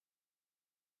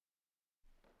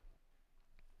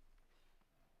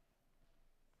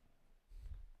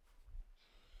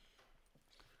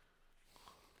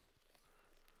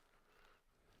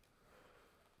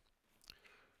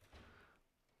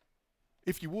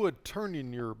If you would, turn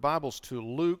in your Bibles to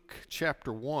Luke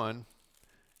chapter 1,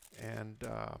 and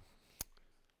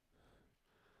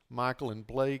Michael and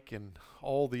Blake and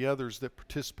all the others that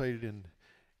participated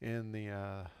in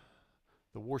the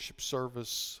worship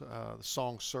service, the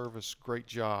song service, great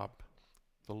job.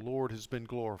 The Lord has been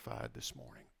glorified this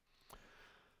morning.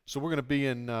 So we're going to be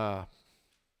in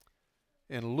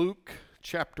Luke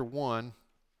chapter 1.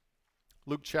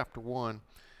 Luke chapter 1.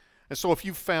 And so if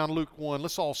you've found Luke 1,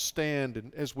 let's all stand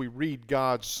and as we read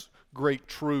God's great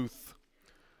truth.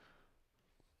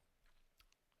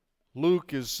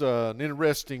 Luke is an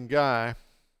interesting guy,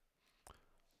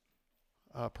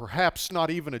 perhaps not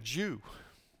even a Jew.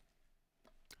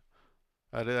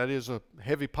 That is a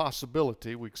heavy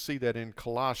possibility. We see that in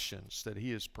Colossians, that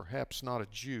he is perhaps not a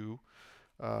Jew.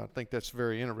 I think that's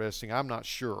very interesting. I'm not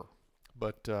sure.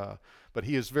 But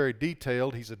he is very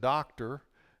detailed. He's a doctor.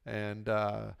 And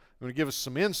I'm going to give us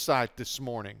some insight this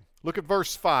morning. Look at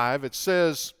verse 5. It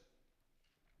says,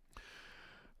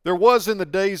 "There was in the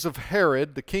days of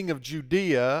Herod, the king of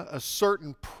Judea, a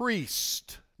certain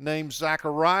priest named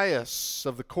Zacharias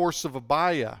of the course of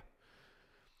Abiah.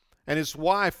 And his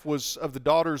wife was of the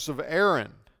daughters of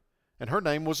Aaron, and her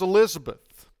name was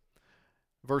Elizabeth."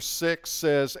 Verse 6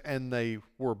 says, "And they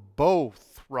were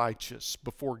both righteous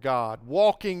before God,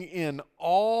 walking in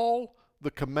all the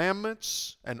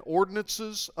commandments and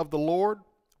ordinances of the Lord,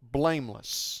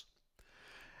 blameless.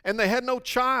 And they had no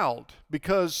child,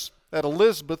 because that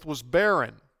Elizabeth was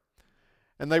barren,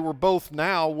 and they were both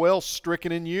now well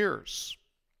stricken in years.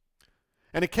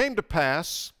 And it came to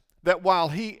pass that while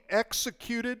he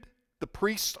executed the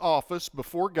priest's office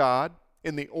before God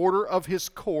in the order of his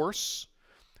course,"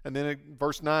 and then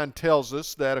verse 9 tells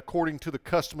us that according to the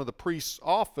custom of the priest's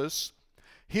office,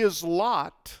 his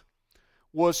lot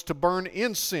was to burn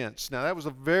incense. Now that was a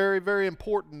very, very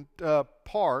important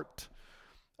part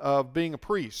of being a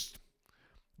priest.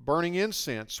 Burning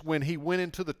incense when he went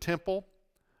into the temple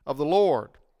of the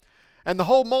Lord. And the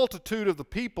whole multitude of the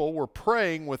people were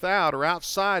praying without or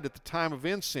outside at the time of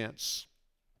incense.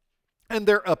 And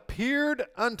there appeared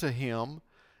unto him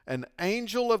an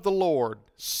angel of the Lord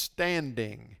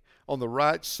standing on the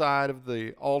right side of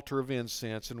the altar of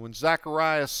incense. And when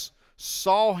Zacharias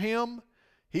saw him,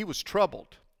 he was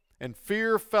troubled, and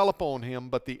fear fell upon him.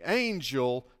 But the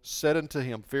angel said unto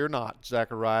him, "Fear not,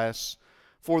 Zacharias,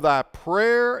 for thy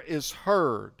prayer is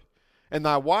heard, and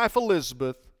thy wife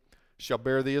Elizabeth shall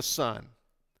bear thee a son,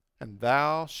 and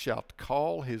thou shalt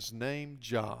call his name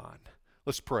John."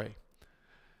 Let's pray.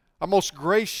 Our most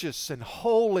gracious and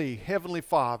holy Heavenly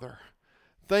Father,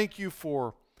 thank you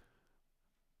for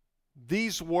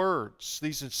these words,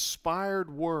 these inspired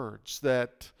words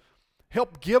that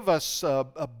help give us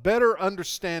a better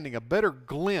understanding, a better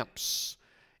glimpse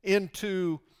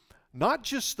into not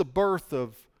just the birth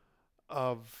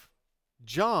of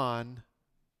John,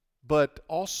 but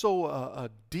also a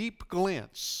deep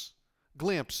glimpse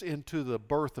into the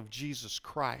birth of Jesus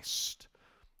Christ.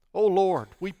 Oh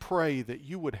Lord, we pray that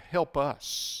you would help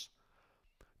us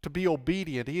to be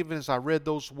obedient, even as I read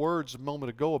those words a moment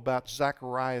ago about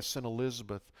Zacharias and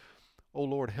Elizabeth. Oh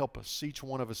Lord, help us, each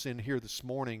one of us in here this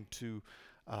morning, to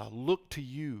look to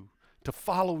you, to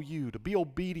follow you, to be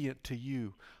obedient to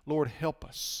you. Lord, help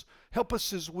us. Help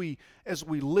us as we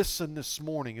listen this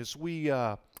morning, as we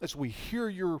hear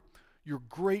your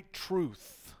great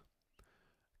truth.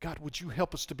 God, would you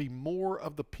help us to be more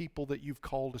of the people that you've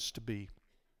called us to be?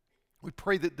 We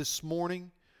pray that this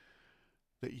morning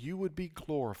that you would be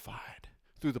glorified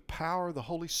through the power of the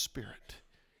Holy Spirit.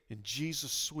 In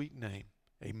Jesus' sweet name,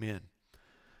 amen.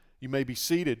 You may be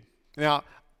seated. Now,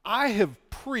 I have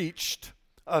preached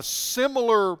a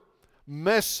similar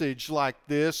message like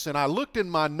this, and I looked in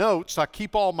my notes. I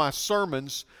keep all my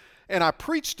sermons, and I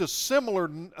preached a similar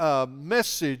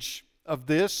message of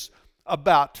this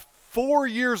about 4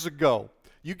 years ago.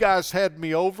 You guys had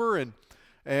me over, and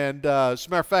as a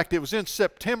matter of fact, it was in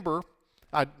September.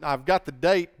 I've got the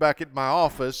date back at my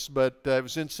office, but it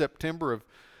was in September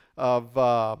of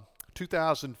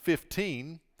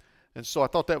 2015. And so I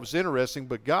thought that was interesting,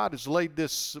 but God has laid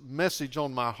this message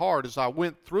on my heart. As I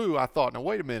went through, I thought, now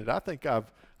wait a minute, I think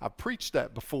I've preached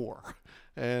that before.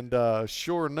 And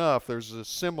sure enough, there's a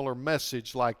similar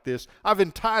message like this. I've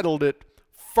entitled it,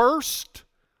 First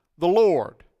the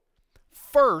Lord.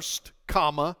 First,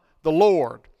 comma, the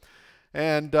Lord.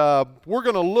 And we're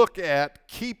going to look at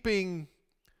keeping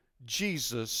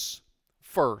Jesus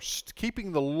first,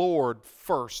 keeping the Lord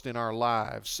first in our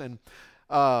lives. And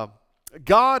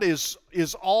God is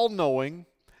all-knowing,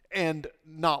 and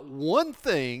not one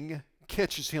thing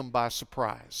catches him by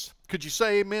surprise. Could you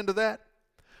say amen to that?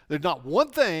 There's not one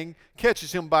thing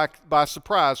catches him by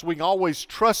surprise. We can always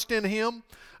trust in him.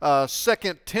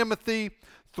 2 Timothy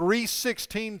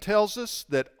 3:16 tells us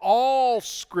that all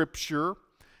Scripture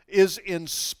is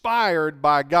inspired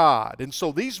by God. And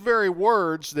so these very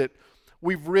words that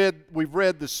we've read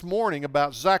this morning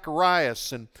about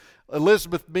Zacharias and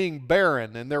Elizabeth being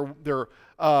barren, and they're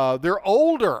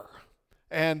older,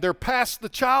 and they're past the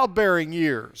childbearing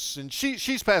years, and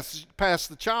she's past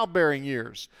the childbearing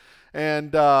years,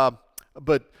 and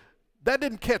but that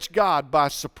didn't catch God by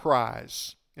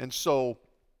surprise. And so,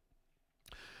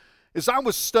 as I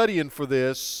was studying for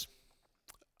this,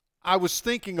 I was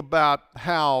thinking about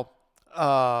how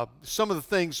some of the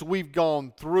things we've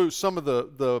gone through, some of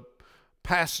the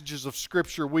passages of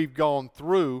Scripture we've gone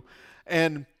through,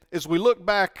 and as we look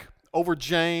back over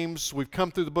James, we've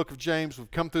come through the book of James,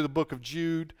 we've come through the book of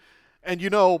Jude, and you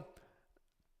know,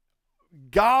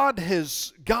 God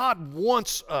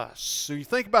wants us. So you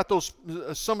think about those,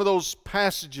 some of those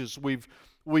passages we've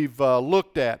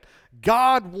looked at.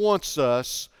 God wants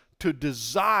us to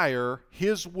desire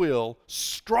His will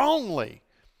strongly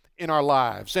in our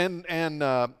lives and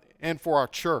for our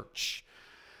church.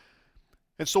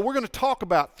 And so we're going to talk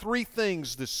about three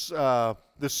things this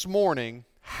morning: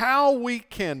 how we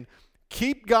can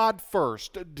keep God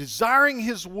first, desiring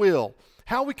His will,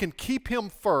 how we can keep Him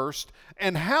first,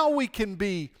 and how we can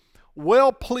be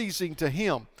well-pleasing to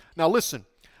Him. Now listen,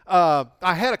 I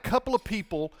had a couple of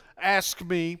people ask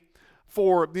me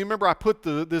for, you remember I put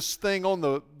this thing on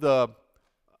the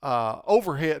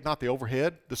overhead, not the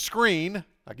overhead, the screen,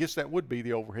 I guess that would be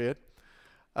the overhead,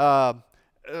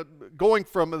 going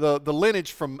from the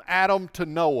lineage from Adam to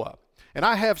Noah. And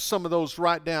I have some of those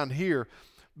right down here.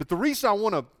 But the reason I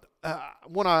want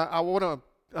to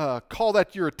call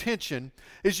that to your attention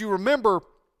is, you remember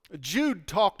Jude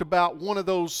talked about one of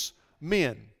those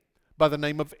men by the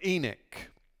name of Enoch.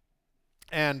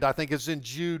 And I think it's in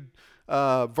Jude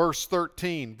verses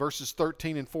 13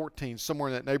 and 14, somewhere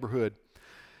in that neighborhood.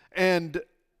 And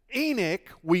Enoch,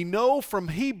 we know from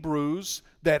Hebrews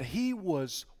that he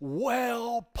was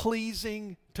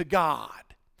well-pleasing to God.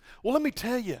 Well, let me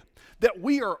tell you that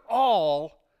we are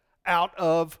all out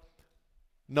of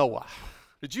Noah.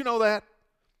 Did you know that?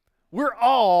 We're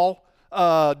all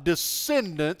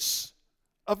descendants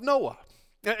of Noah.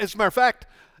 As a matter of fact,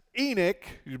 Enoch,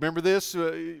 you remember this?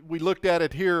 We looked at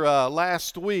it here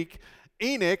last week.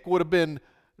 Enoch would have been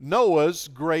Noah's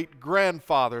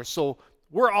great-grandfather. So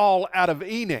we're all out of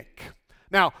Enoch.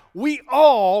 Now, we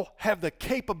all have the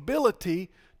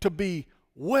capability to be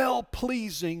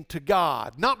well-pleasing to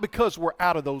God, not because we're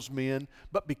out of those men,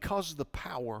 but because of the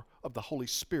power of the Holy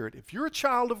Spirit. If you're a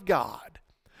child of God,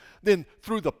 then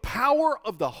through the power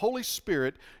of the Holy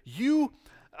Spirit, you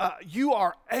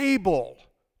are able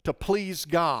to please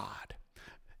God.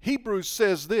 Hebrews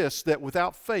says this, that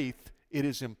without faith it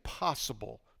is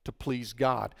impossible to please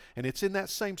God. And it's in that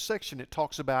same section it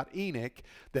talks about Enoch,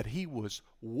 that he was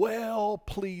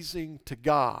well-pleasing to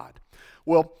God.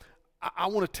 Well, I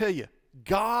want to tell you,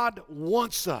 God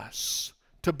wants us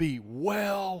to be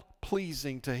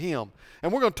well-pleasing to Him.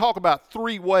 And we're going to talk about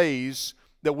three ways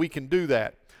that we can do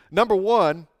that. Number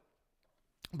one,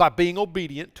 by being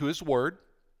obedient to His Word.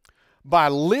 By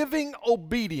living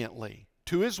obediently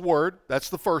to His Word. That's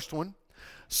the first one.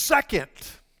 Second,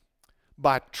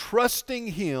 by trusting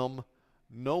Him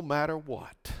no matter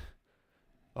what.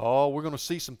 Oh, we're going to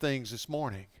see some things this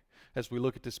morning as we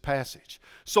look at this passage.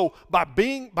 So by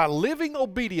living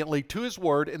obediently to His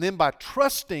Word, and then by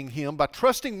trusting Him, by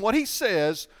trusting what He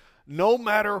says no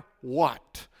matter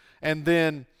what. And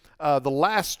then the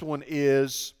last one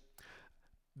is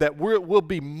that we'll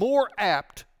be more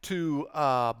apt to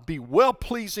be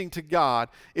well-pleasing to God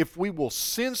if we will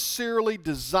sincerely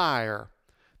desire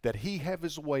that He have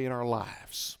His way in our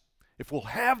lives. If we'll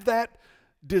have that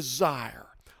desire,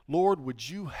 Lord, would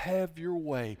You have Your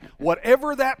way?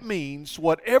 Whatever that means,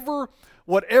 whatever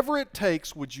it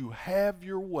takes, would You have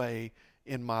Your way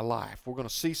in my life? We're going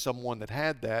to see someone that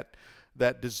had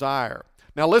that desire.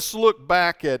 Now let's look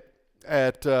back at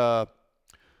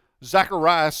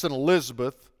Zacharias and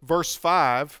Elizabeth, verse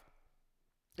 5.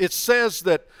 It says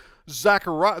that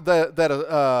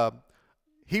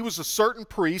he was a certain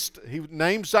priest, he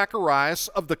named Zacharias,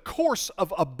 of the course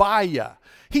of Abiah.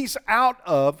 He's out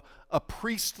of a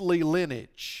priestly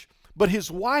lineage. But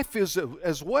his wife is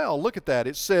as well. Look at that.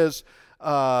 It says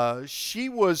she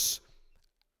was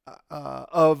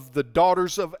of the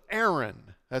daughters of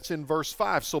Aaron. That's in verse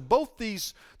 5. So both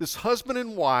this husband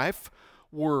and wife,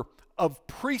 were of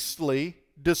priestly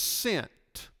descent.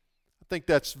 I think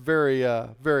that's very,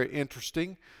 very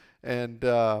interesting. And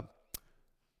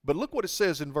but look what it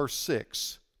says in verse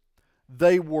 6.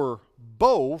 they were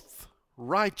both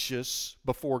righteous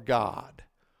before God,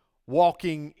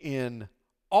 walking in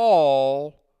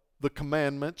all the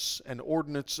commandments and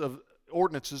ordinances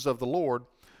of the Lord,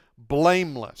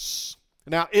 blameless.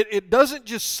 Now, it doesn't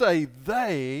just say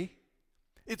they,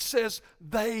 it says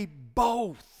they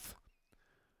both.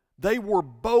 They were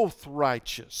both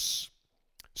righteous.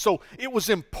 So it was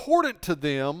important to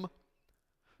them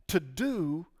to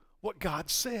do what God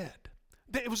said.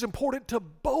 It was important to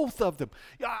both of them.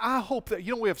 I hope that,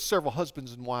 we have several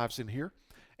husbands and wives in here,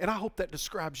 and I hope that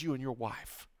describes you and your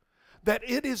wife. That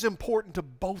it is important to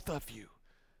both of you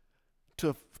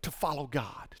to follow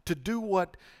God, to do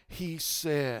what He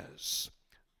says.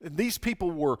 And these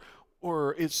people were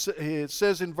it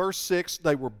says in verse 6,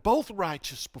 they were both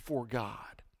righteous before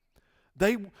God.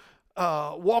 They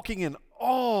walking in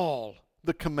all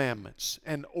the commandments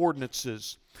and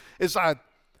ordinances. As I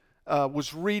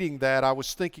was reading that, I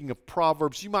was thinking of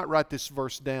Proverbs. You might write this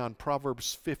verse down,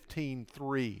 Proverbs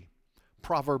 15:3.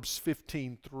 Proverbs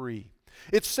 15:3.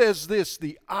 It says this,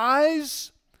 the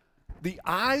eyes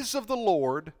of the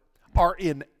Lord are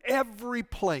in every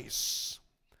place,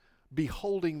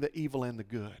 beholding the evil and the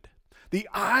good. The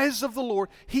eyes of the Lord,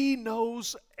 He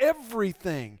knows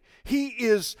everything.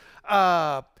 He's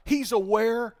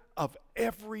aware of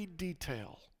every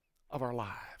detail of our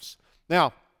lives.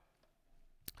 Now,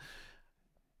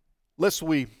 lest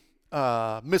we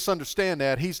misunderstand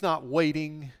that, He's not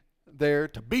waiting there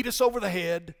to beat us over the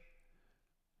head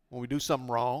when we do something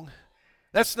wrong.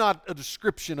 That's not a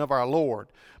description of our Lord.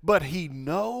 But He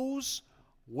knows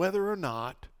whether or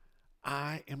not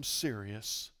I am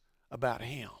serious about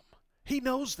Him. He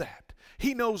knows that.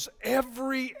 He knows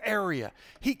every area.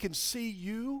 He can see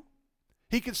you.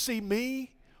 He can see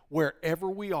me wherever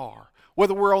we are.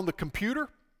 Whether we're on the computer,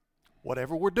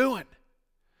 whatever we're doing.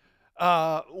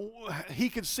 He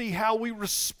can see how we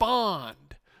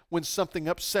respond when something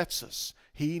upsets us.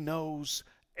 He knows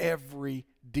every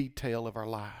detail of our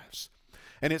lives.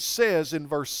 And it says in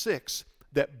verse 6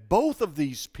 that both of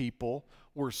these people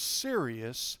were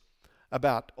serious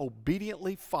about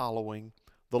obediently following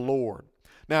the Lord.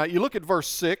 Now, you look at verse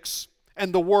 6,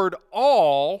 and the word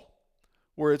all,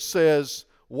 where it says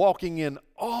walking in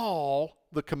all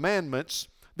the commandments,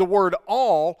 the word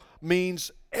all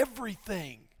means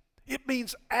everything. It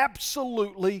means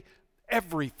absolutely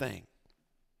everything.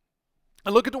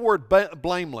 And look at the word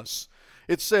blameless.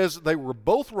 It says they were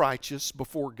both righteous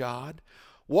before God,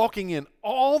 walking in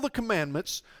all the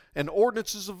commandments and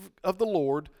ordinances of the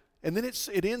Lord. And then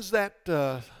it ends that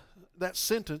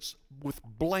sentence with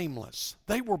blameless.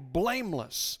 They were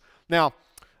blameless. Now,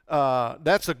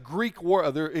 that's a Greek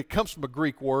word. It comes from a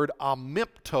Greek word,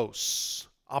 amemptos,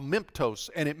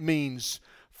 and it means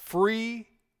free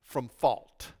from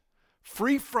fault,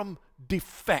 free from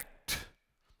defect.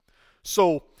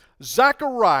 So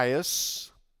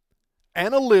Zacharias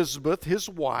and Elizabeth, his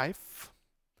wife,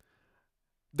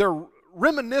 they're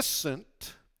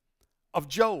reminiscent of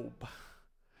Job.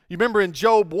 You remember in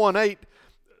Job 1:8,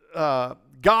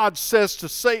 God says to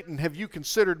Satan, "Have you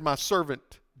considered my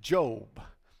servant Job?"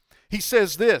 God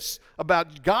says this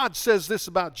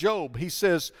about Job. He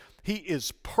says, he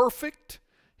is perfect.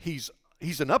 He's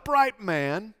an upright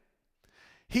man.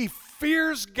 He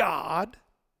fears God,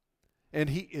 and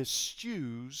he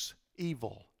eschews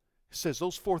evil. He says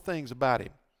those four things about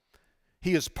him.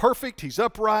 He is perfect, he's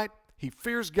upright, he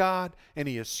fears God, and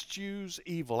he eschews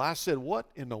evil. I said, what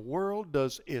in the world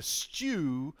does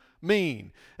eschew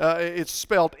mean? It's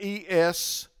spelled E-S-C-H-E-W-E-T-H.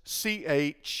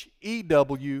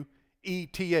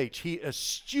 He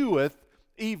escheweth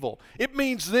evil. It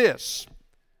means this,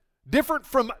 different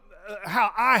from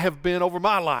how I have been over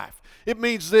my life. It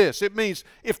means this. It means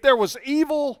if there was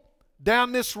evil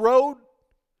down this road,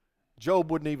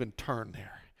 Job wouldn't even turn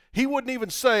there. He wouldn't even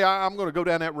say, I'm going to go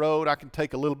down that road. I can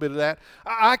take a little bit of that.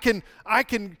 I can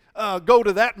go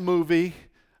to that movie,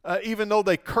 even though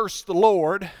they cursed the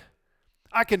Lord.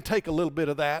 I can take a little bit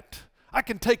of that. I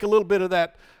can take a little bit of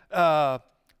that,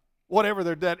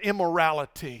 that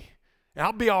immorality. And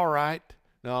I'll be all right.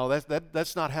 No,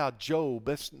 that's not how Job,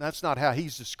 that's not how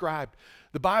he's described.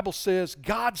 The Bible says,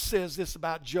 God says this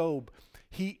about Job.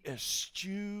 He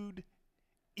eschewed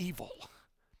evil.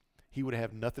 He would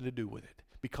have nothing to do with it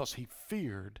because he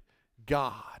feared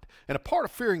God. And a part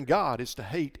of fearing God is to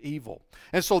hate evil.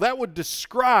 And so that would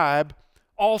describe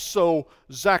also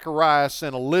Zacharias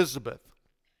and Elizabeth.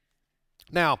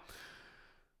 Now,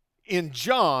 in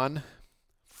John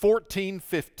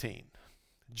 14:15,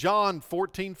 John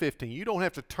 14:15. You don't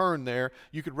have to turn there.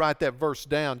 You could write that verse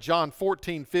down. John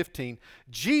 14:15.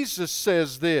 Jesus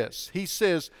says this. He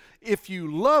says, if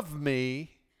you love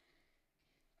me,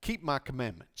 keep my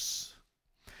commandments.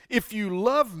 If you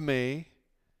love me,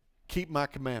 keep my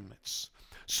commandments.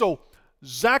 So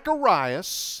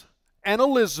Zacharias and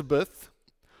Elizabeth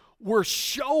were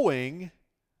showing,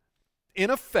 in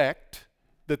effect,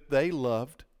 that they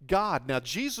loved God. Now,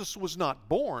 Jesus was not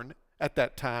born at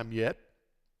that time yet,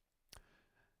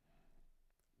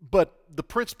 but the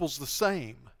principle's the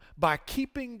same. By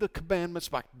keeping the commandments,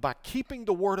 by keeping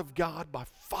the Word of God, by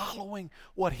following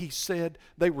what He said,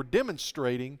 they were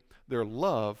demonstrating their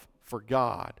love for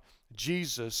God.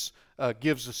 Jesus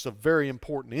gives us a very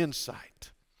important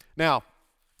insight. Now,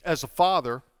 as a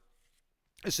father,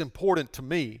 it's important to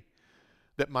me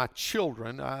that my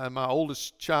children, my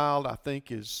oldest child, I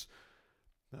think, is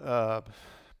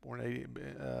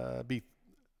be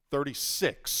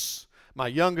 36. My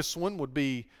youngest one would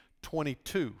be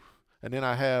 22. And then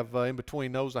I have, in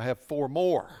between those, I have 4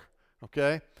 more.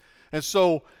 Okay? And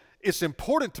so it's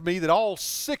important to me that all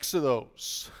 6 of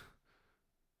those,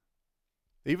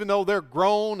 even though they're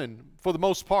grown and for the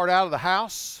most part out of the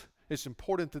house, it's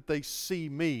important that they see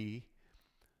me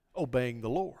obeying the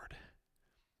Lord.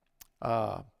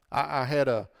 I had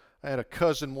a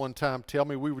cousin one time tell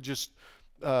me, we were just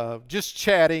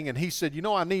chatting, and he said,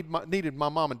 I needed my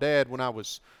mom and dad when I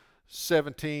was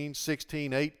 17,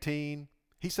 16, 18.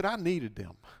 He said, I needed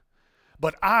them.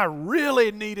 But I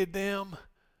really needed them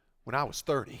when I was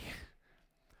 30.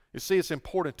 You see, it's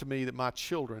important to me that my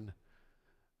children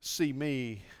see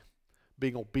me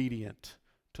being obedient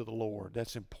to the Lord.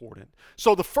 That's important.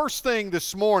 So the first thing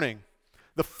this morning,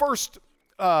 the first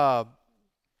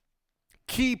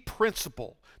key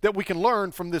principle that we can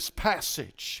learn from this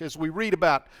passage as we read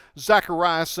about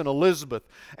Zacharias and Elizabeth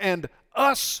and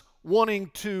us wanting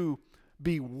to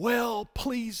be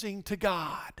well-pleasing to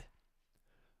God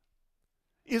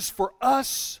is for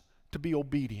us to be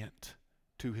obedient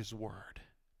to His Word.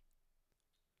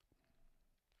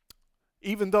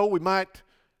 Even though it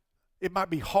might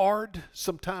be hard,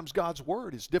 sometimes God's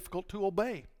Word is difficult to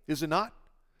obey, is it not?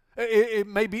 It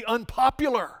may be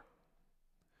unpopular.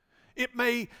 It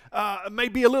may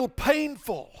be a little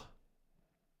painful,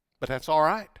 but that's all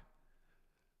right.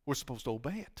 We're supposed to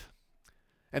obey it.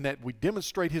 And that we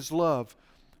demonstrate His love.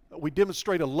 We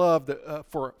demonstrate a love that,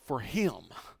 for Him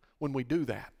when we do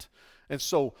that. And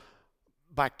so,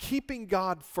 by keeping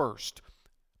God first,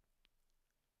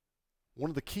 one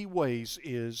of the key ways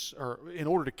is, or in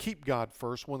order to keep God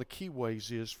first, one of the key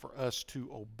ways is for us to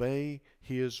obey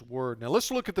His Word. Now,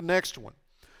 let's look at the next one.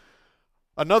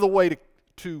 Another way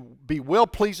to be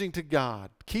well-pleasing to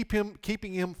God,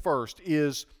 keeping Him first,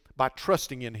 is by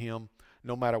trusting in Him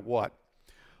no matter what.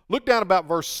 Look down about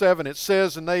verse 7. It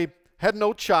says, and they had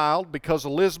no child because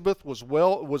Elizabeth was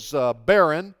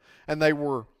barren, and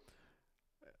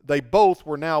they both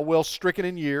were now well stricken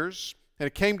in years. And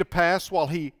it came to pass while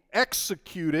he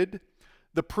executed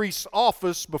the priest's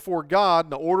office before God in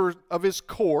the order of his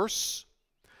course.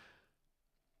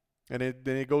 And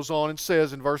then it goes on and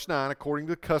says in verse 9, according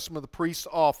to the custom of the priest's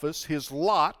office, his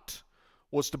lot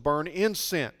was to burn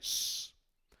incense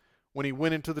when he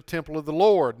went into the temple of the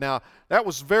Lord. Now, that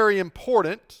was very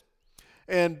important.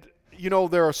 And,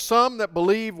 there are some that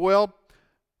believe,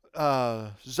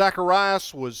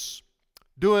 Zacharias was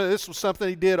this was something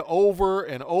he did over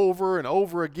and over and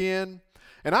over again.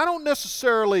 And I don't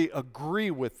necessarily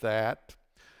agree with that.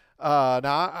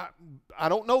 Now, I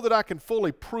don't know that I can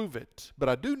fully prove it, but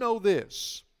I do know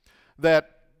this,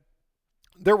 that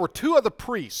there were 2 other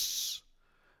priests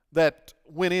that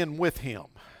went in with him.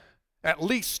 At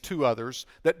least 2 others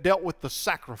that dealt with the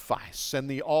sacrifice and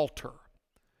the altar.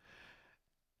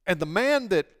 And the man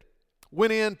that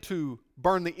went in to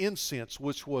burn the incense,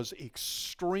 which was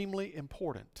extremely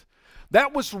important,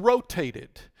 that was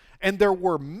rotated. And there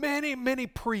were many, many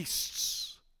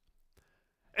priests.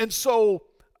 And so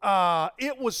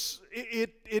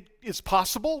it is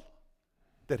possible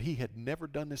that he had never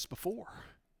done this before.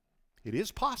 It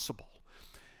is possible.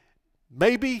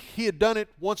 Maybe he had done it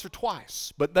once or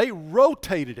twice, but they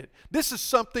rotated it. This is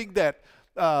something that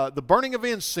the burning of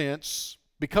incense,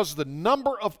 because of the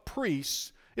number of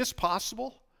priests, it's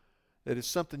possible that it's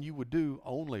something you would do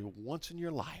only once in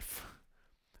your life.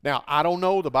 Now, I don't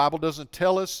know. The Bible doesn't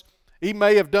tell us. He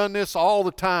may have done this all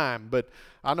the time, but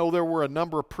I know there were a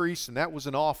number of priests, and that was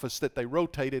an office that they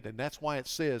rotated, and that's why it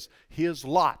says his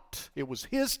lot. It was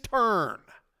his turn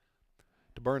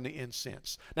to burn the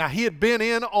incense. Now, he had been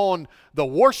in on the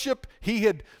worship. He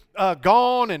had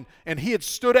gone and he had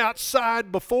stood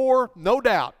outside before, no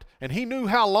doubt. And he knew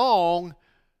how long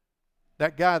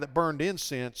that guy that burned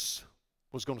incense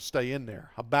was going to stay in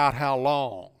there, about how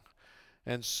long.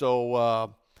 And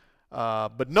so,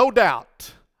 but no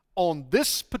doubt, on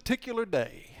this particular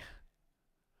day,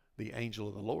 the angel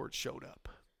of the Lord showed up.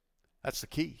 That's the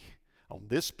key. On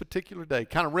this particular day,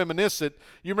 kind of reminiscent.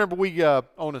 You remember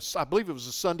I believe it was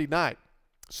a Sunday night.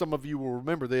 Some of you will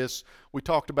remember this. We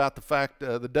talked about the fact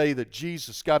the day that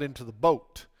Jesus got into the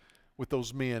boat with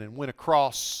those men and went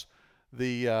across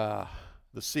the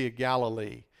Sea of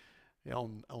Galilee.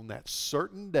 On that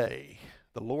certain day,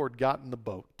 the Lord got in the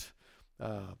boat.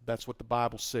 That's what the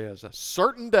Bible says. A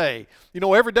certain day.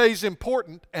 Every day is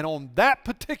important, and on that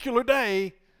particular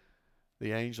day,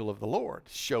 the angel of the Lord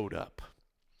showed up.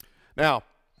 Now,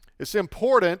 it's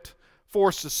important for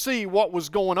us to see what was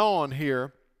going on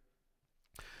here.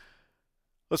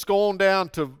 Let's go on down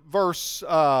to verse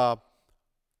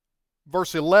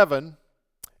 11.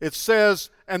 It says,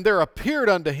 "And there appeared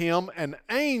unto him an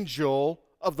angel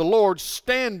of the Lord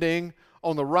standing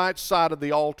on the right side of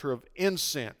the altar of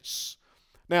incense."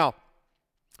 Now,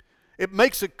 it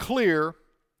makes it clear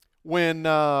when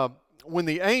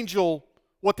the angel,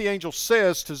 what the angel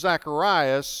says to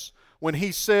Zacharias, when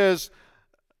he says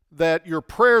that your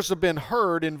prayers have been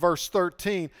heard in verse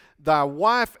 13, "Thy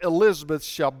wife Elizabeth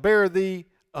shall bear thee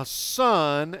a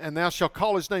son, and thou shalt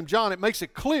call his name John." It makes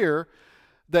it clear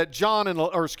that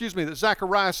that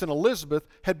Zacharias and Elizabeth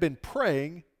had been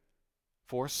praying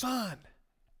for a son.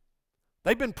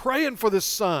 They've been praying for this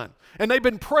son, and they've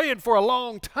been praying for a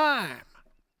long time.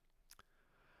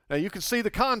 Now you can see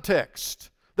the context.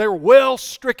 They were well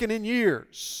stricken in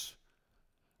years.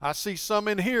 I see some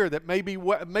in here that may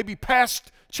be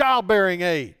past childbearing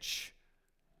age.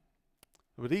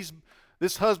 But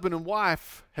this husband and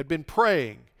wife had been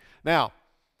praying. Now,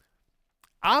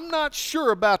 I'm not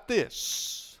sure about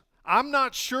this. I'm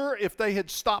not sure if they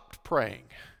had stopped praying.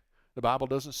 The Bible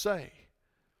doesn't say.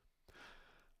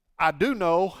 I do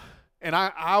know, and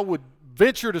I would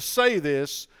venture to say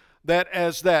this, that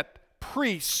as that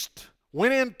priest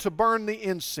went in to burn the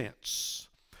incense,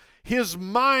 his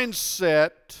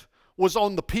mindset was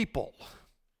on the people.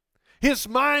 His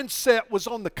mindset was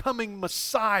on the coming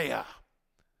Messiah.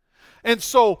 And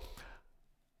so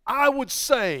I would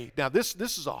say, now this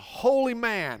is a holy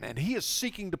man, and he is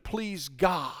seeking to please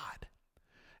God.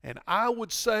 And I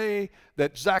would say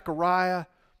that Zechariah,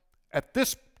 at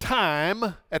this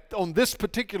time, on this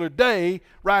particular day,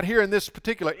 right here in this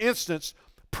particular instance,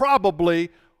 probably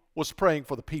was praying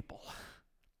for the people.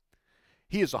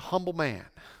 He is a humble man.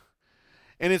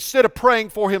 And instead of praying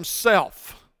for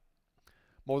himself,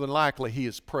 more than likely he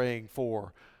is praying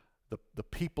for the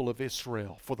people of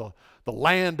Israel, for the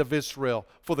land of Israel,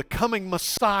 for the coming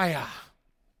Messiah.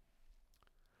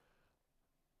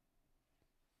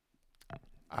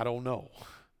 I don't know.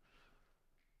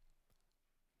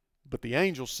 But the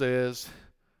angel says,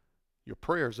 your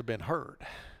prayers have been heard.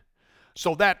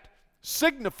 So that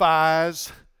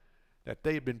signifies that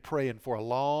they had been praying for a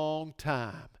long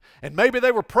time. And maybe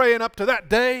they were praying up to that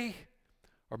day,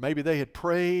 or maybe they had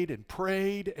prayed and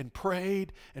prayed and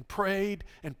prayed and prayed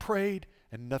and prayed,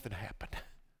 and nothing happened.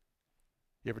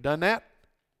 You ever done that?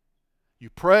 You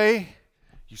pray,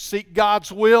 you seek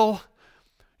God's will,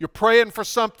 you're praying for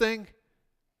something,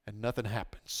 and nothing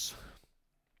happens.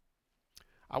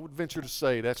 I would venture to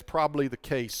say that's probably the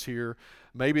case here.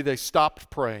 Maybe they stopped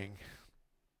praying.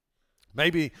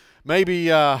 Maybe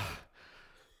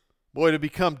boy, it had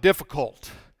become difficult.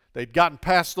 They'd gotten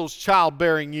past those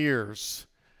childbearing years.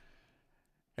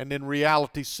 And then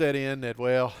reality set in that,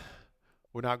 well,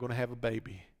 we're not going to have a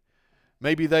baby.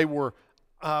 Maybe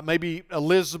maybe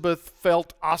Elizabeth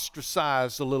felt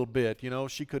ostracized a little bit.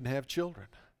 She couldn't have children.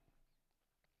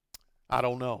 I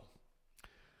don't know.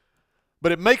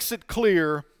 But it makes it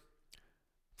clear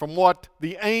from what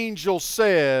the angel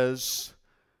says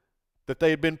that they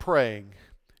had been praying.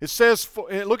 It says,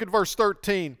 look at verse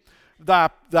 13,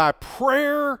 Thy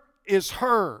prayer is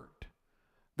heard.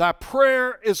 Thy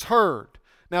prayer is heard.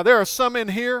 Now there are some in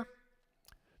here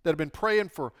that have been praying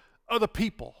for other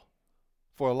people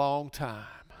for a long time.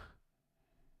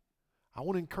 I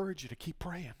want to encourage you to keep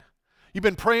praying. You've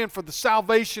been praying for the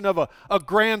salvation of a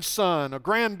grandson, a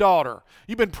granddaughter.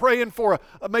 You've been praying for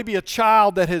maybe a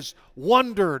child that has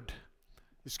wandered.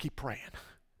 Just keep praying.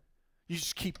 You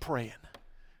just keep praying.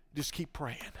 Just keep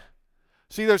praying.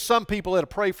 See, there's some people that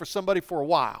pray for somebody for a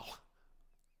while.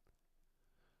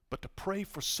 But to pray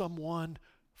for someone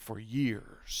for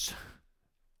years,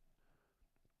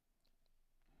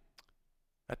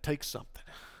 that takes something.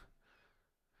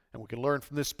 And we can learn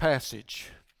from this passage,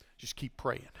 just keep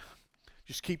praying.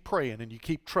 Just keep praying and you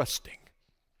keep trusting.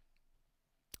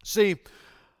 See,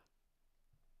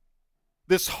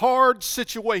 this hard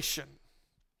situation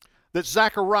that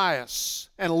Zacharias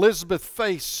and Elizabeth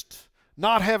faced,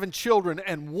 not having children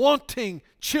and wanting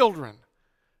children,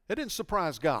 it didn't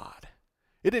surprise God.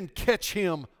 It didn't catch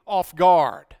him off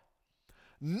guard.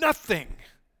 Nothing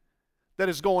that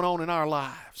is going on in our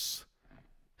lives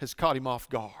has caught him off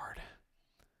guard.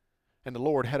 And the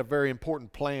Lord had a very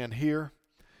important plan here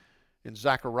in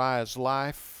Zechariah's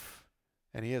life,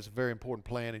 and he has a very important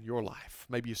plan in your life.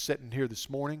 Maybe you're sitting here this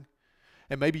morning,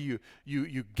 and maybe you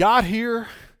got here,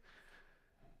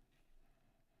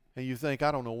 and you think,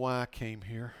 I don't know why I came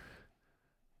here.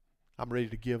 I'm ready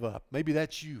to give up. Maybe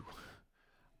that's you.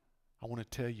 I want to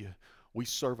tell you, we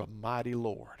serve a mighty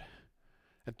Lord.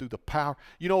 And through the power,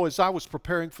 as I was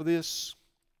preparing for this,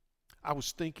 I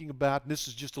was thinking about, and this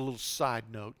is just a little side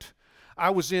note. I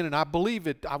was in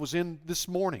this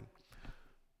morning.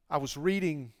 I was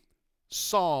reading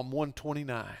Psalm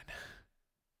 129.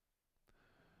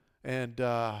 And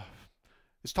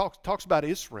it talks about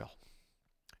Israel.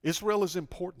 Israel is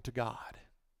important to God.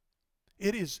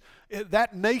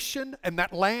 That nation and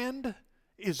that land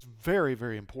is very,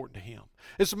 very important to Him.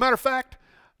 As a matter of fact,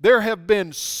 there have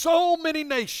been so many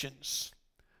nations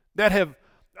that have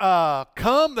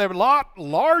come. They're a lot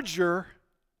larger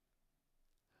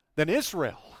than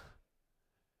Israel.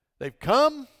 They've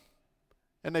come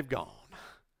and they've gone.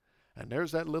 And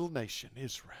there's that little nation,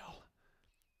 Israel,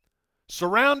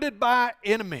 surrounded by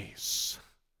enemies.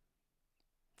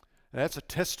 And that's a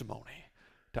testimony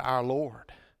to our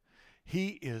Lord.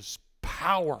 He is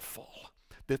powerful.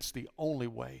 That's the only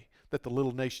way that the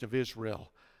little nation of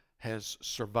Israel has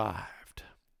survived.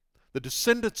 The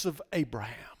descendants of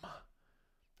Abraham,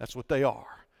 that's what they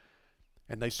are.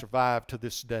 And they survive to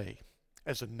this day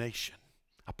as a nation.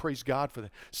 I praise God for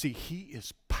that. See, He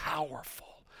is powerful.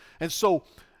 And so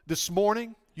this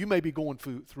morning, you may be going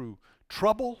through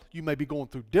trouble. You may be going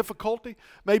through difficulty.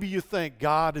 Maybe you think,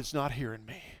 God is not hearing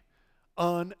me.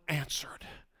 Unanswered.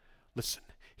 Listen,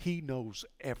 He knows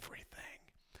everything.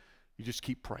 You just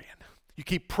keep praying. You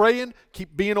keep praying,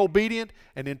 keep being obedient,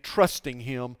 and then trusting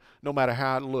Him no matter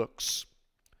how it looks.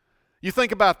 You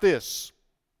think about this.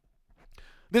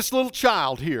 This little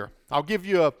child here, I'll give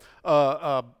you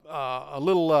a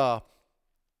little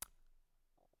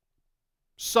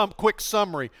quick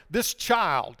summary. This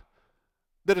child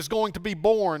that is going to be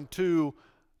born to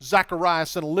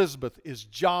Zacharias and Elizabeth is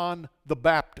John the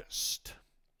Baptist,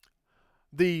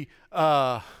 the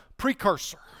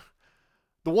precursor,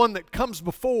 the one that comes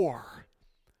before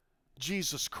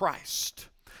Jesus Christ.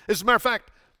 As a matter of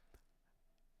fact,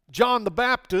 John the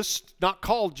Baptist, not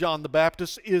called John the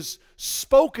Baptist, is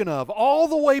spoken of all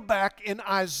the way back in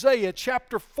Isaiah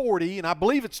chapter 40, and I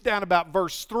believe it's down about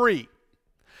verse 3.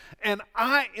 And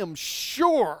I am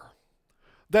sure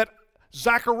that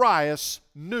Zacharias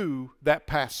knew that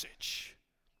passage.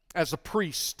 As a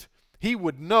priest, he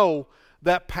would know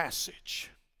that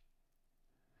passage.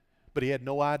 But he had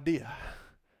no idea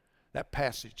that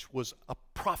passage was a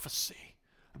prophecy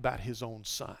about his own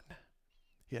son.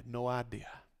 He had no idea.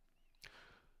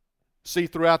 See,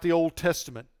 throughout the Old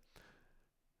Testament,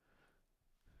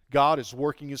 God is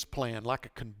working His plan like a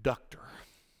conductor.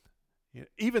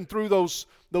 Even through those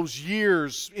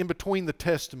years in between the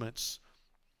Testaments,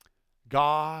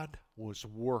 God was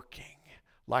working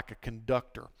like a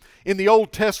conductor. In the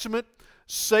Old Testament,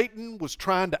 Satan was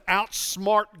trying to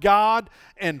outsmart God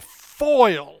and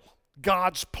foil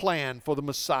God's plan for the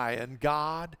Messiah. And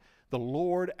God, the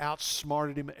Lord,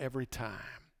 outsmarted him every time.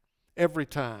 Every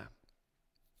time.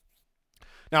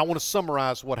 Now I want to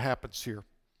summarize what happens here.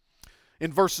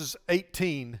 In verses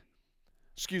 18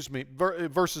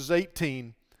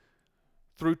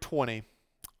 through 20,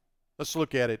 let's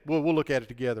look at it. We'll look at it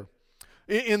together.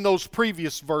 In those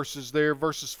previous verses there,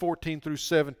 verses 14 through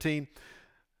 17,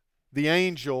 the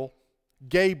angel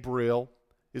Gabriel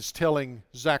is telling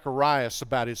Zacharias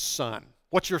about his son.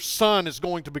 What your son is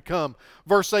going to become.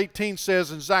 Verse 18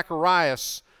 says, and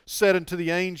Zacharias said unto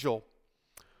the angel,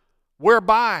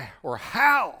 whereby or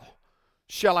how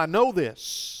shall I know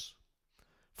this?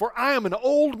 For I am an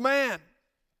old man,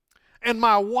 and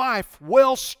my wife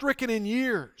well stricken in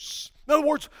years. In other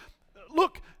words,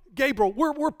 look, Gabriel,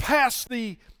 we're past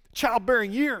the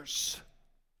childbearing years.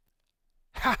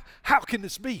 How can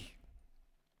this be?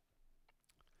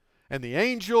 And the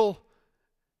angel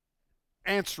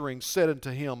answering said unto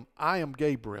him, I am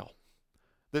Gabriel,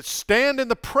 that stand in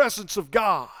the presence of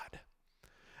God,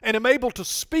 and am able to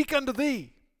speak unto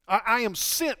thee. I am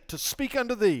sent to speak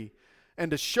unto thee,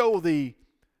 and to show thee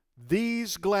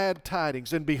these glad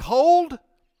tidings. And behold,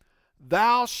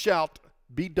 thou shalt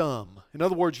be dumb. In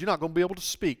other words, you're not going to be able to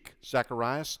speak,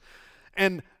 Zacharias.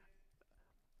 And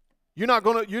you're not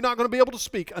going to be able to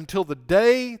speak until the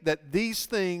day that these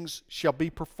things shall be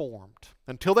performed.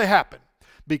 Until they happen.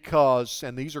 Because,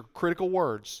 and these are critical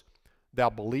words, thou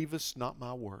believest not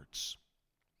my words,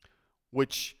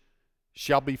 which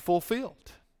shall be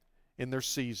fulfilled in their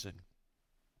season.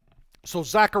 So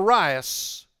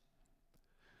Zacharias,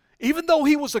 even though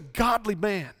he was a godly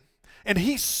man, and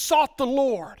he sought the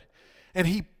Lord, and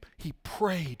he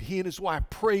prayed, he and his wife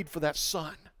prayed for that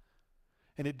son,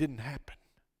 and it didn't happen.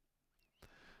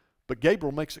 But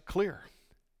Gabriel makes it clear,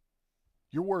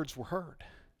 your words were heard,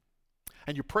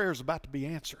 and your prayer is about to be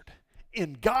answered.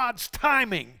 In God's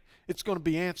timing, it's going to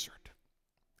be answered.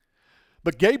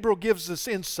 But Gabriel gives us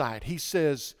insight. He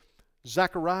says,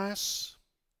 Zacharias,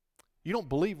 you don't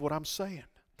believe what I'm saying.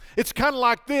 It's kind of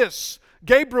like this.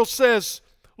 Gabriel says,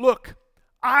 look,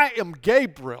 I am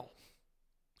Gabriel.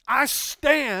 I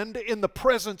stand in the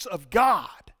presence of God.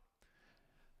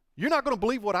 You're not going to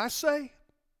believe what I say?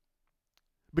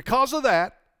 Because of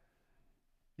that,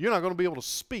 you're not going to be able to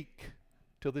speak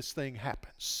till this thing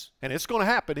happens. And it's going to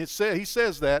happen. He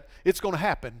says that it's going to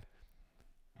happen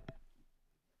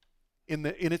in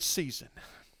its season.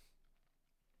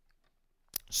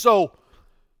 So,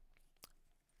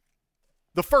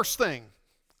 the first thing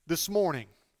this morning,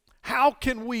 how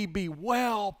can we be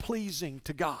well-pleasing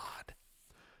to God?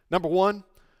 Number one,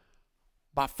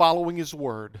 by following His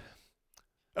Word.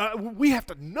 We have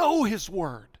to know His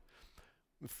Word.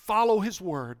 Follow His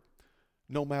Word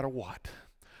no matter what.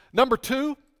 Number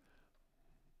two,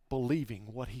 believing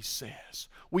what He says.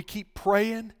 We keep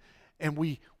praying and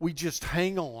we just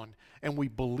hang on and we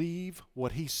believe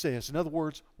what He says. In other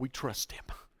words, we trust Him.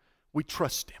 We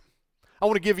trust Him. I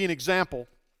want to give you an example.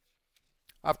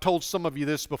 I've told some of you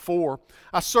this before.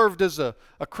 I served as a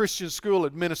Christian school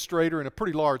administrator in a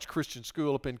pretty large Christian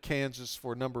school up in Kansas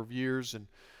for a number of years,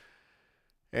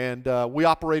 and we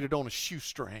operated on a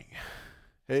shoestring.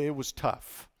 It was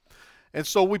tough. And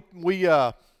so we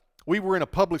were in a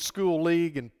public school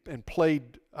league and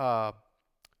played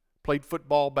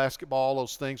football, basketball, all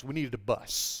those things. We needed a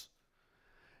bus.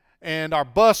 And our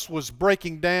bus was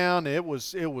breaking down. It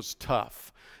was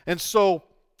tough. And so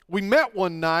we met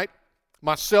one night,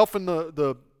 myself and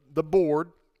the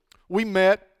board. We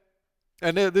met,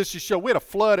 and this is show. We had a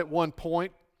flood at one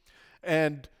point,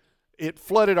 and it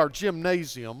flooded our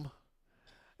gymnasium.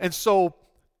 And so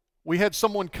we had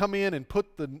someone come in and put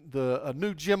a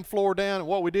new gym floor down, and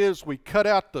what we did is we cut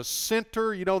out the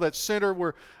center, that center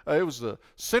where it was the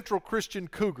Central Christian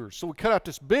Cougars. So we cut out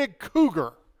this big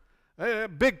cougar,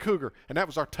 and that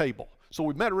was our table. So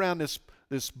we met around this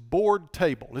board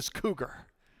table, this cougar,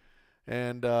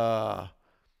 and we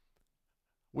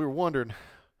were wondering,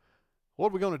 what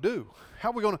are we going to do? How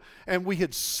are we going to? And we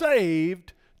had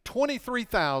saved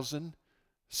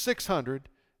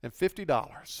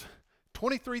 $23,650.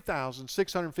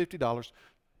 $23,650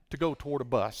 to go toward a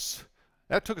bus.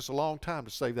 That took us a long time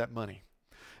to save that money.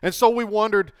 And so we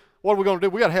wondered, what are we going to do?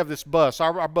 We got to have this bus.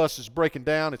 Our bus is breaking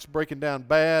down. It's breaking down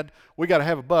bad. We got to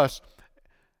have a bus.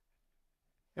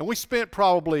 And we spent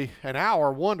probably an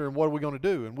hour wondering, what are we going to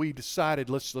do? And we decided,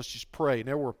 let's just pray. And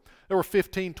there were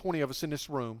 15, 20 of us in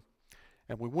this room.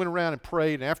 And we went around and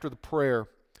prayed. And after the prayer,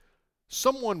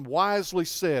 someone wisely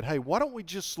said, hey, why don't we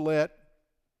just let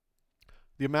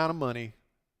the amount of money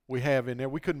we have in there,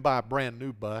 we couldn't buy a brand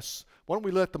new bus. Why don't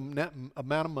we let the net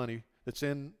amount of money that's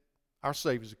in our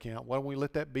savings account, why don't we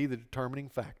let that be the determining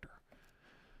factor?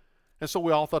 And so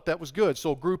we all thought that was good.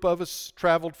 So a group of us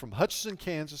traveled from Hutchinson,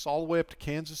 Kansas, all the way up to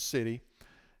Kansas City.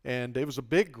 And it was a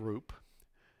big group.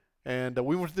 And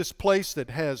we went to this place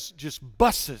that has just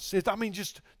buses. It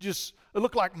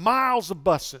looked like miles of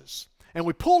buses. And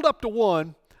we pulled up to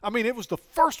one. It was the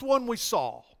first one we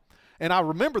saw. And I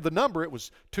remember the number. It was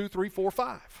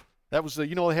 2345. That was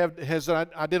it has an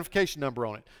identification number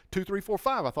on it.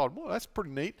 2345. I thought, well, that's pretty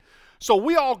neat. So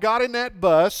we all got in that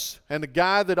bus, and the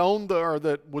guy that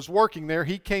that was working there,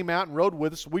 he came out and rode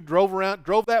with us. We drove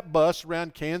that bus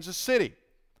around Kansas City.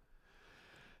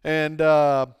 And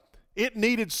it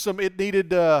needed some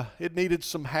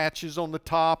hatches on the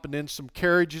top and then some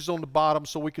carriages on the bottom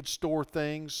so we could store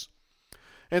things.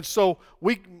 And so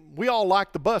we all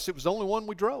liked the bus. It was the only one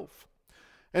we drove.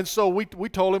 And so we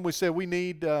told him, we said, we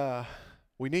need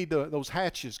those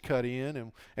hatches cut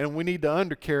in, and we need the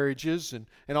undercarriages and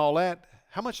all that.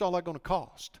 How much is all that going to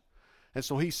cost? And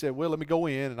so he said, well, let me go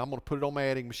in, and I'm going to put it on my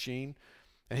adding machine.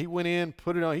 And he went in,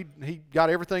 put it on, he got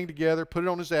everything together, put it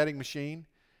on his adding machine,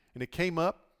 and it came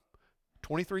up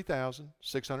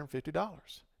 $23,650,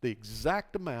 the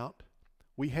exact amount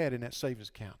we had in that savings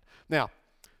account. Now,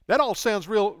 that all sounds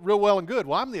real well and good.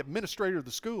 Well, I'm the administrator of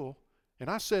the school, and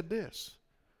I said this,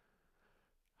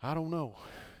 I don't know.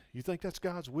 You think that's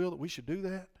God's will that we should do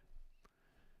that?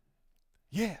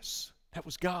 Yes, that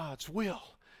was God's will.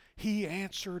 He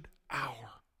answered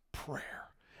our prayer.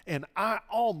 And I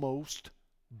almost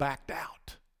backed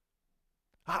out.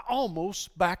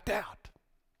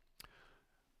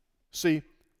 See,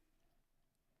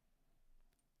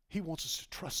 He wants us to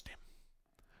trust Him.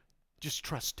 Just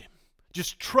trust Him.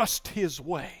 Just trust His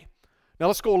way. Now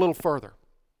let's go a little further.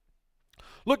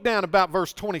 Look down about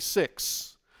verse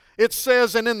 26. It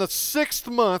says, and in the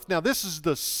 6th month, now this is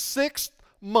the 6th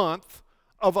month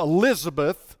of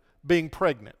Elizabeth being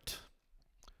pregnant.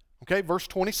 Okay, verse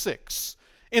 26.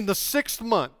 In the 6th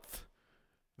month,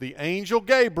 the angel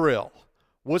Gabriel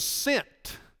was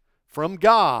sent from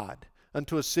God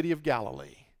unto a city of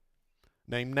Galilee,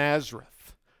 named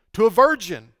Nazareth, to a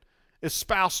virgin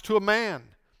espoused to a man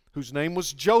whose name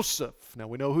was Joseph. Now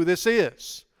we know who this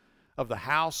is, of the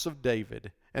house of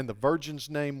David, and the virgin's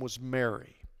name was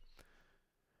Mary.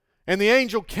 And the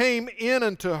angel came in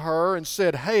unto her and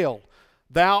said, Hail,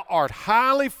 thou art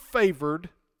highly favored,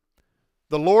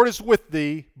 the Lord is with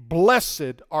thee,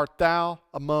 blessed art thou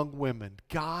among women.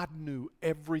 God knew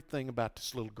everything about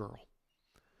this little girl.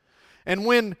 And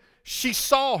when she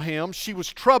saw him, she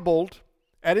was troubled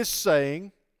at his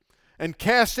saying, and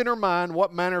cast in her mind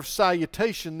what manner of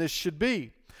salutation this should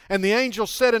be. And the angel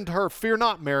said unto her, Fear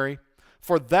not, Mary,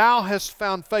 for thou hast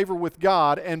found favor with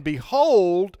God, and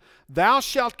behold, thou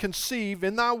shalt conceive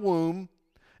in thy womb,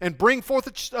 and bring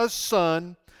forth a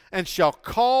son, and shall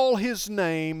call his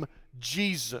name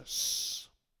Jesus.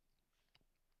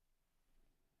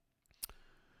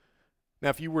 Now,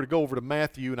 if you were to go over to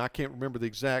Matthew, and I can't remember the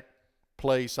exact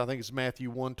place, I think it's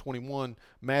Matthew 1:21,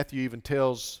 Matthew even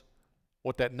tells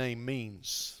what that name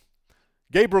means.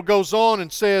 Gabriel goes on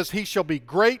and says, He shall be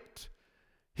great,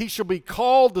 he shall be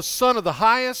called the Son of the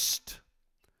Highest,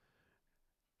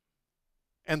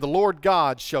 and the Lord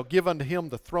God shall give unto him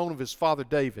the throne of his father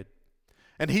David,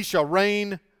 and he shall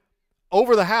reign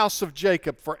over the house of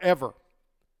Jacob forever,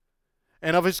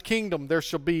 and of his kingdom there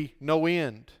shall be no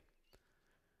end.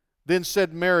 Then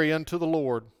said Mary unto the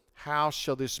Lord, How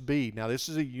shall this be? Now this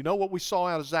is, you know what we saw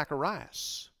out of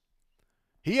Zacharias.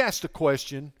 He asked a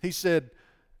question. He said,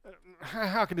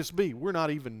 how can this be? We're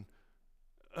not even,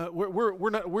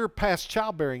 we're past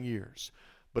childbearing years.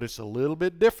 But it's a little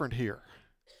bit different here.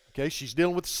 Okay, she's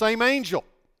dealing with the same angel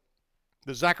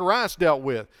that Zacharias dealt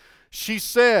with. She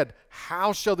said,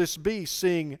 How shall this be,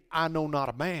 seeing I know not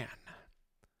a man?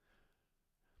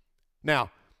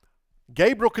 Now,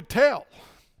 Gabriel could tell.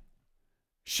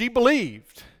 She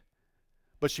believed,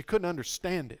 but she couldn't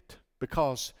understand it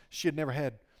because she had never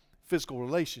had physical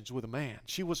relations with a man.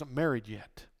 She wasn't married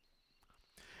yet.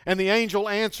 And the angel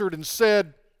answered and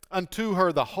said unto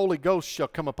her, The Holy Ghost shall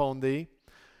come upon thee,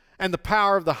 and the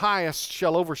power of the highest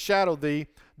shall overshadow thee.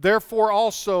 Therefore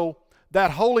also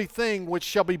that holy thing which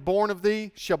shall be born of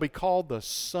thee shall be called the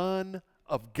Son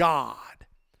of God.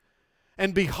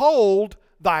 And behold,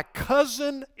 thy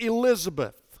cousin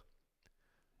Elizabeth,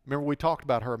 remember we talked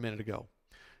about her a minute ago,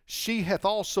 she hath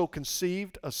also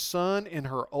conceived a son in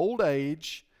her old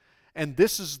age, and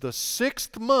this is the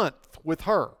 6th month with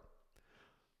her,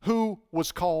 who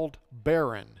was called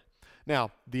barren.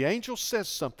 Now, the angel says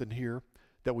something here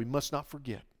that we must not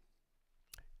forget.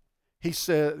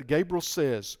 Gabriel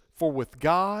says, For with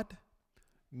God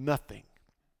nothing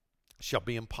shall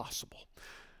be impossible.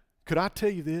 Could I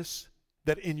tell you this?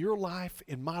 That in your life,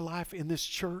 in my life, in this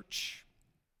church,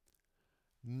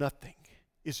 nothing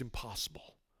is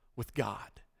impossible with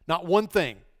God. Not one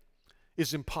thing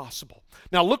is impossible.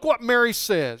 Now look what Mary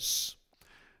says.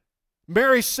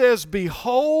 Mary says,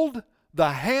 Behold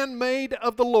the handmaid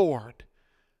of the Lord.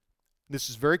 This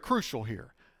is very crucial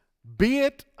here. Be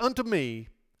it unto me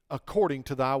according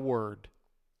to thy word.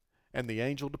 And the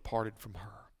angel departed from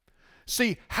her.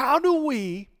 See, how do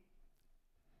we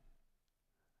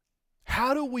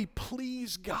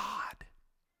please God?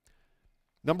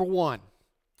 Number one,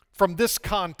 from this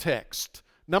context,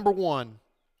 number one,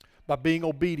 by being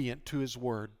obedient to His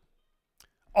word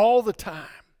all the time.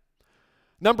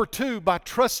 Number two, by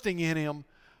trusting in Him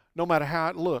no matter how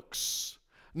it looks.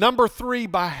 Number three,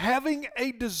 by having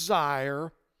a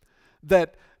desire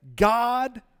that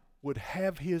God would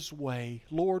have His way.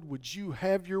 Lord, would you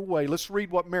have your way? Let's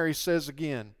read what Mary says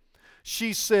again.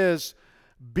 She says,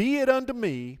 Be it unto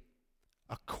me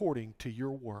according to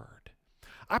your word.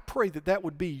 I pray that that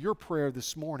would be your prayer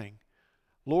this morning.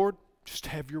 Lord, just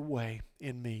have your way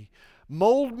in me.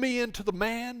 Mold me into the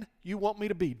man you want me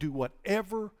to be. Do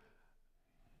whatever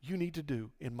you need to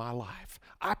do in my life.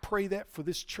 I pray that for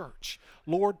this church.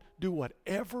 Lord, do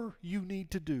whatever you need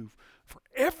to do for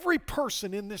every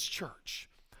person in this church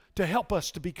to help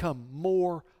us to become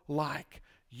more like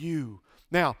you.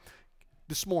 Now,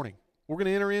 this morning, we're going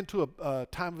to enter into a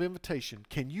time of invitation.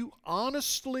 Can you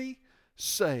honestly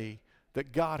say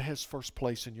that God has first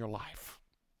place in your life?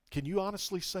 Can you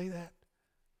honestly say that?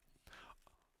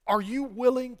 Are you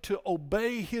willing to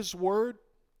obey His word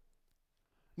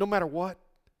no matter what?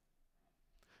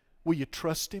 Will you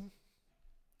trust Him?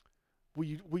 Will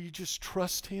you just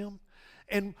trust Him?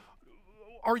 And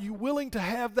are you willing to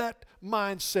have that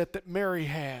mindset that Mary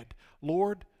had?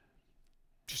 Lord,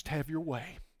 just have your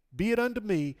way. Be it unto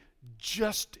me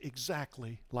just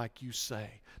exactly like you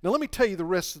say. Now let me tell you the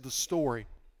rest of the story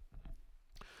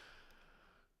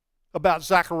about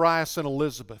Zacharias and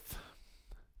Elizabeth.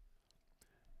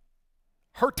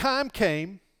 Her time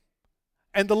came,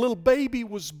 and the little baby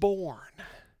was born.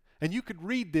 And you could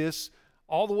read this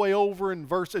all the way over in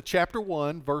chapter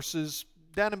 1, verses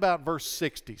down about verse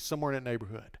 60, somewhere in that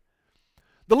neighborhood.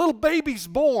 The little baby's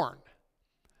born.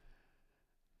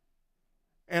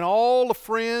 And all the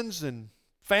friends and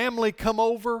family come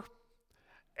over,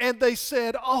 and they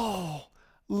said, "Oh,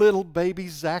 little baby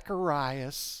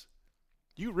Zacharias."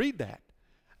 You read that.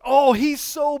 "Oh, he's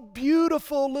so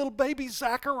beautiful, little baby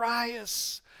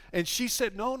Zacharias." And she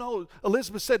said, no.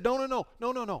 Elizabeth said,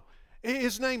 no.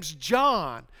 His name's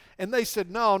John. And they said,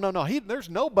 no. There's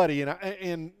nobody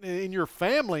in your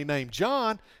family named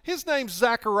John. His name's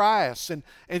Zacharias.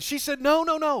 And she said,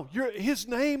 no. His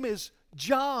name is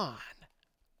John.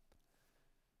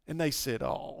 And they said,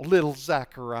 "Oh, little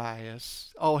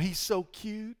Zacharias. Oh, he's so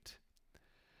cute."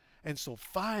 And so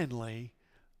finally,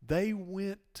 they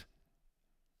went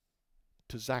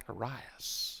to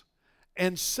Zacharias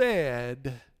and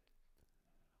said,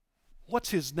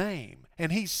 "What's his name?"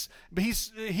 And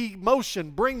he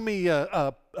motioned, "Bring me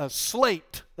a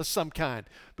slate of some kind,"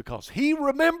 because he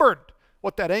remembered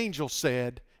what that angel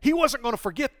said. He wasn't going to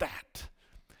forget that.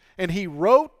 And he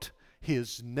wrote,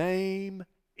 "His name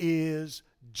is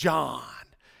John."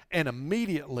 And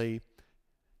immediately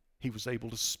he was able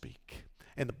to speak.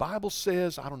 And the Bible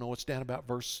says, I don't know, it's down about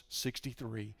verse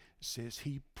 63. It says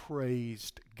he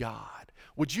praised God.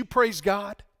 Would you praise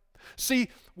God? See,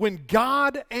 when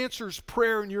God answers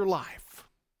prayer in your life,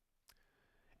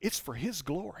 it's for His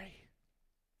glory.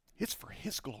 It's for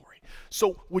His glory.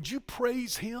 So would you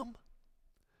praise Him?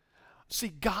 See,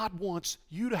 God wants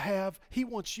you to have, He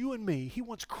wants you and me, He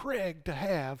wants Craig to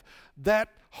have that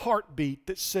heartbeat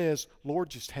that says, "Lord,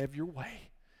 just have your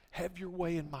way. Have your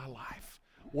way in my life,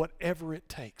 whatever it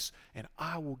takes, and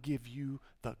I will give you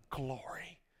the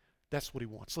glory." That's what He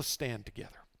wants. Let's stand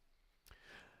together.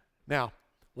 Now,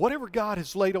 whatever God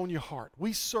has laid on your heart,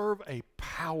 we serve a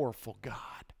powerful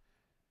God.